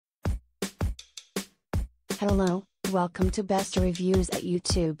Hello, welcome to Best Reviews at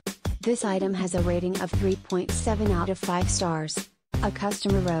YouTube. This item has a rating of 3.7 out of 5 stars. A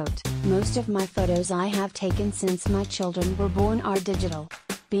customer wrote, "Most of my photos I have taken since my children were born are digital.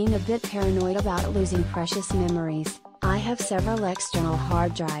 Being a bit paranoid about losing precious memories, I have several external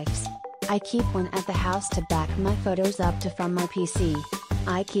hard drives. I keep one at the house to back my photos up to from my PC.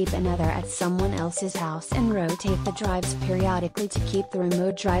 I keep another at someone else's house and rotate the drives periodically to keep the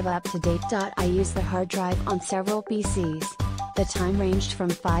remote drive up to date. I use the hard drive on several PCs. The time ranged from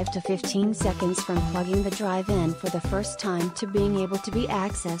 5 to 15 seconds from plugging the drive in for the first time to being able to be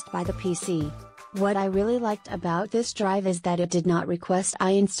accessed by the PC. What I really liked about this drive is that it did not request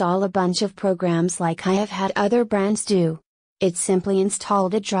I install a bunch of programs like I have had other brands do. It simply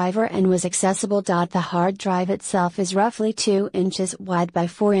installed a driver and was accessible. The hard drive itself is roughly 2 inches wide by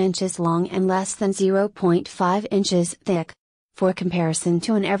 4 inches long and less than 0.5 inches thick. For comparison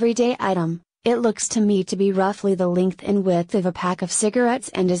to an everyday item, it looks to me to be roughly the length and width of a pack of cigarettes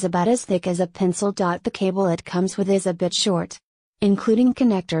and is about as thick as a pencil. The cable it comes with is a bit short. Including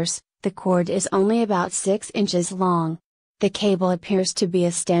connectors, the cord is only about 6 inches long. The cable appears to be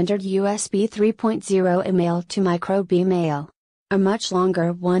a standard USB 3.0 male to micro B male. A much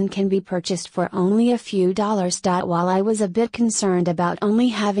longer one can be purchased for only a few dollars. While I was a bit concerned about only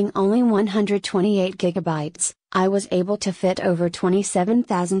having 128 gigabytes, I was able to fit over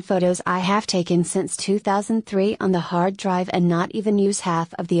 27,000 photos I have taken since 2003 on the hard drive and not even use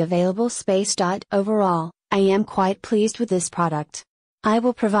half of the available space. Overall, I am quite pleased with this product. I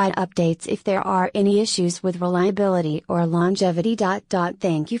will provide updates if there are any issues with reliability or longevity.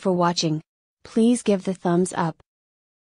 Thank you for watching. Please give the thumbs up,